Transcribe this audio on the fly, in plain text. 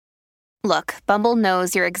Look, Bumble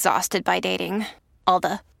knows you're exhausted by dating. All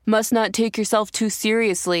the must not take yourself too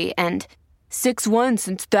seriously and 6'1"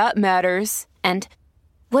 since that matters. And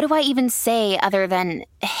what do I even say other than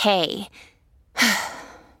hey?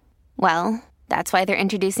 Well, that's why they're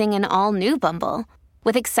introducing an all-new Bumble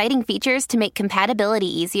with exciting features to make compatibility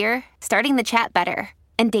easier, starting the chat better,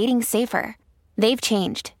 and dating safer. They've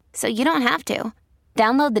changed, so you don't have to.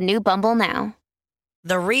 Download the new Bumble now.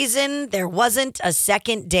 The reason there wasn't a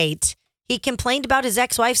second date. He complained about his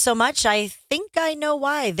ex-wife so much, I think I know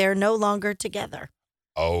why they're no longer together.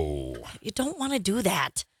 Oh. You don't want to do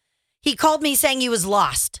that. He called me saying he was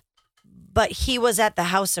lost, but he was at the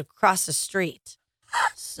house across the street.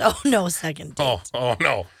 So no second date. Oh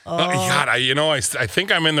no. God, I think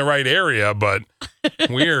I'm in the right area, but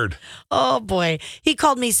weird. Oh, boy. He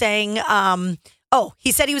called me saying,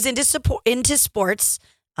 he said he was into sports,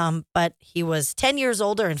 but he was 10 years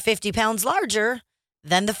older and 50 pounds larger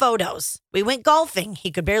than the photos. We went golfing. He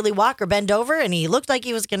could barely walk or bend over, and he looked like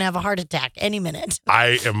he was going to have a heart attack any minute.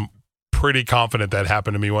 I am pretty confident that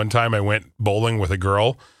happened to me one time. I went bowling with a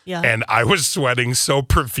girl, and I was sweating so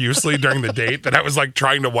profusely during the date that I was like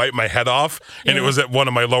trying to wipe my head off, and it was at one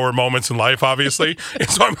of my lower moments in life, obviously. And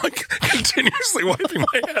so I'm like continuously wiping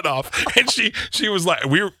my head off, and she was like,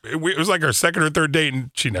 it was like our second or third date, and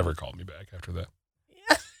she never called me back after that.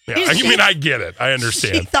 Yeah, I mean, I get it. I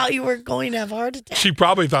understand. She thought you were going to have a heart attack. She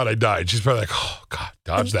probably thought I died. She's probably like, oh, God,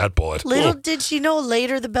 dodge that bullet. Little did she know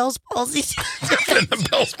later the Bell's palsy. And the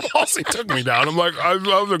Bell's palsy took me down. I'm like, I'd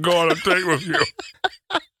love to go on a date with you.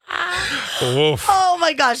 Oof. Oh,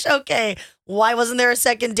 my gosh. Okay. Why wasn't there a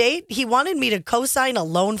second date? He wanted me to co-sign a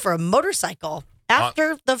loan for a motorcycle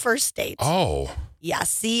after the first date. Oh. Yeah,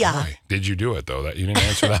 see ya. Boy, did you do it, though? You didn't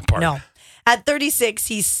answer that part. No. At 36,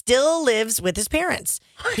 he still lives with his parents.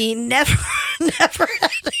 He never had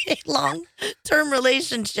a long-term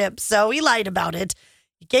relationship, so he lied about it.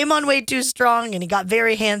 He came on way too strong, and he got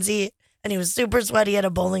very handsy, and he was super sweaty at a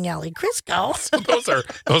bowling alley. Crisco. So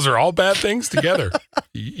those are all bad things together.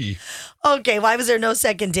 Okay, why was there no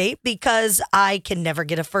second date? Because I can never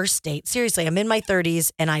get a first date. Seriously, I'm in my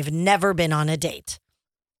 30s, and I've never been on a date.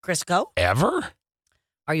 Crisco? Ever?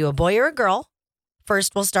 Are you a boy or a girl?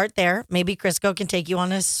 First, we'll start there. Maybe Crisco can take you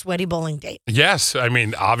on a sweaty bowling date. Yes. I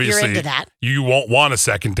mean, obviously, you're into that. You won't want a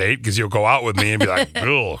second date because you'll go out with me and be like,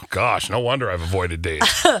 oh, gosh, no wonder I've avoided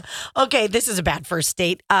dates. Okay, this is a bad first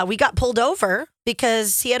date. We got pulled over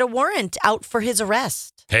because he had a warrant out for his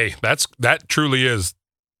arrest. Hey, that truly is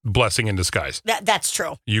blessing in disguise. That's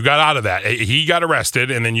true. You got out of that. He got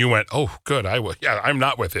arrested, and then you went, oh, good. I'm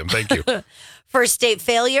not with him. Thank you. First date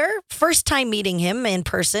failure. First time meeting him in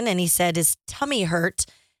person, and he said his tummy hurt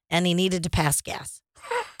and he needed to pass gas.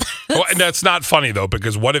 Well, and that's not funny, though,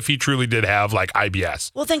 because what if he truly did have, like,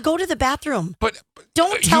 IBS? Well, then go to the bathroom. But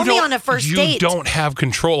don't tell me on a first date. You don't have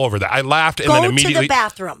control over that. I laughed and go then immediately. Go to the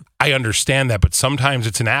bathroom. I understand that, but sometimes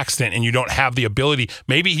it's an accident and you don't have the ability.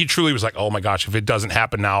 Maybe he truly was like, oh, my gosh, if it doesn't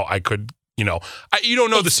happen now, I could, you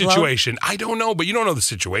don't know the situation. I don't know, but you don't know the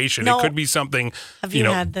situation. No. It could be something. Have you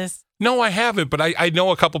had this? No, I haven't, but I know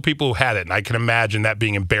a couple people who had it, and I can imagine that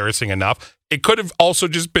being embarrassing enough. It could have also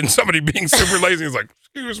just been somebody being super lazy. It's like,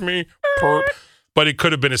 excuse me, perp. But it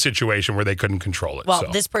could have been a situation where they couldn't control it.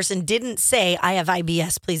 Well, this person didn't say, I have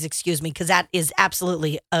IBS, please excuse me, because that is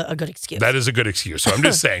absolutely a good excuse. That is a good excuse. So I'm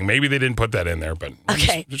just saying, maybe they didn't put that in there, but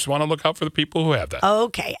okay. Just want to look out for the people who have that.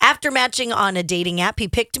 Okay. After matching on a dating app, he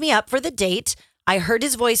picked me up for the date. I heard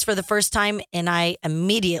his voice for the first time, and I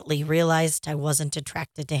immediately realized I wasn't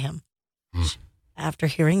attracted to him. After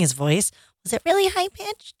hearing his voice, was it really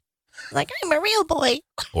high-pitched? Like, I'm a real boy.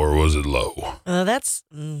 Or was it low? That's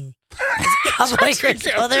Cowboy Chris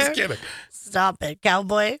Mother. Just kidding. Stop it,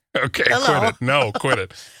 cowboy. Okay, Hello. quit it. No, quit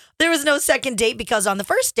it. There was no second date because on the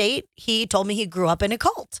first date, he told me he grew up in a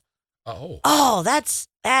cult. Oh, that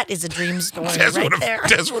is a dream story Des right there.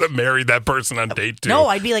 Des would have married that person on date 2. No,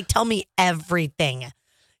 I'd be like, tell me everything.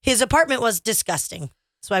 His apartment was disgusting.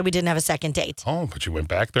 That's why we didn't have a second date. Oh, but you went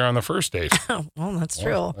back there on the first date. Well, that's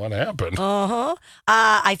true. What happened?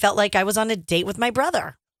 I felt like I was on a date with my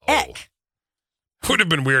brother. Heck. Would have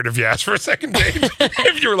been weird if you asked for a second date.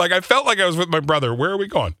 If you were like, I felt like I was with my brother. Where are we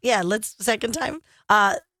going? Yeah, second time.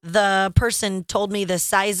 The person told me the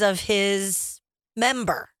size of his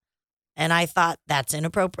member, and I thought that's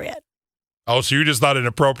inappropriate. Oh, so you just thought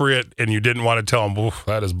inappropriate and you didn't want to tell him, oof,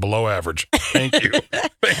 that is below average. Thank you.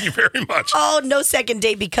 Thank you very much. Oh, no second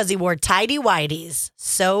date because he wore tighty-whities.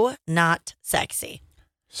 So not sexy.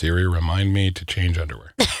 Siri, remind me to change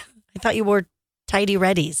underwear. I thought you wore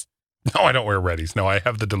tighty-reddies. No, I don't wear reddies. No, I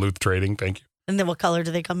have the Duluth trading. Thank you. And then what color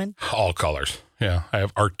do they come in? All colors. Yeah, I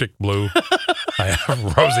have Arctic blue. I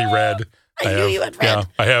have rosy red. I knew you had red. Yeah,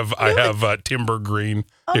 I have timber green.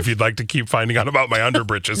 Oh. If you'd like to keep finding out about my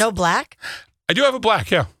underbritches. No black? I do have a black,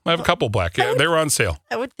 yeah. I have a couple black. Yeah, they were on sale.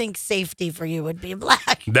 I would think safety for you would be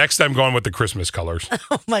black. Next, I'm going with the Christmas colors.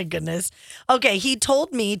 Oh, my goodness. Okay, he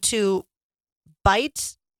told me to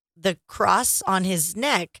bite the cross on his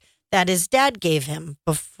neck that his dad gave him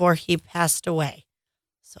before he passed away.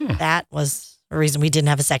 So that was the reason we didn't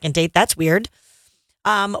have a second date. That's weird.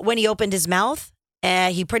 When he opened his mouth,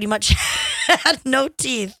 he pretty much had no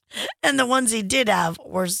teeth. And the ones he did have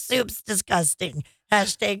were soup's disgusting.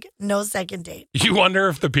 Hashtag no second date. You wonder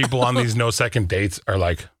if the people on these no second dates are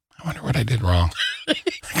like, I wonder what I did wrong.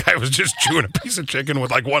 The guy was just chewing a piece of chicken with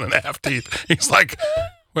like 1.5 teeth. He's like,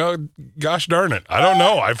 well, gosh darn it. I don't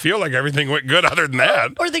know. I feel like everything went good other than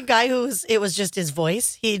that. Or the guy it was just his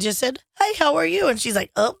voice. He just said, hi, how are you? And she's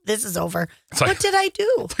like, oh, this is over. It's like, what did I do?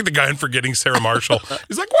 It's like the guy in Forgetting Sarah Marshall.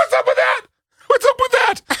 He's like, what's up with that? What's up with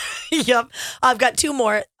that? Yep. I've got two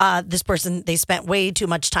more. This person, they spent way too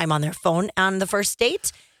much time on their phone on the first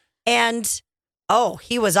date. And,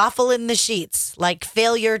 he was awful in the sheets. Like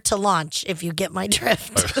failure to launch, if you get my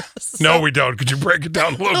drift. No, we don't. Could you break it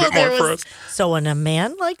down a little bit more for us? So when a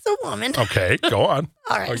man likes a woman. Okay, go on.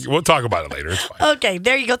 All right. We'll talk about it later. It's fine. Okay,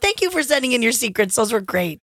 there you go. Thank you for sending in your secrets. Those were great.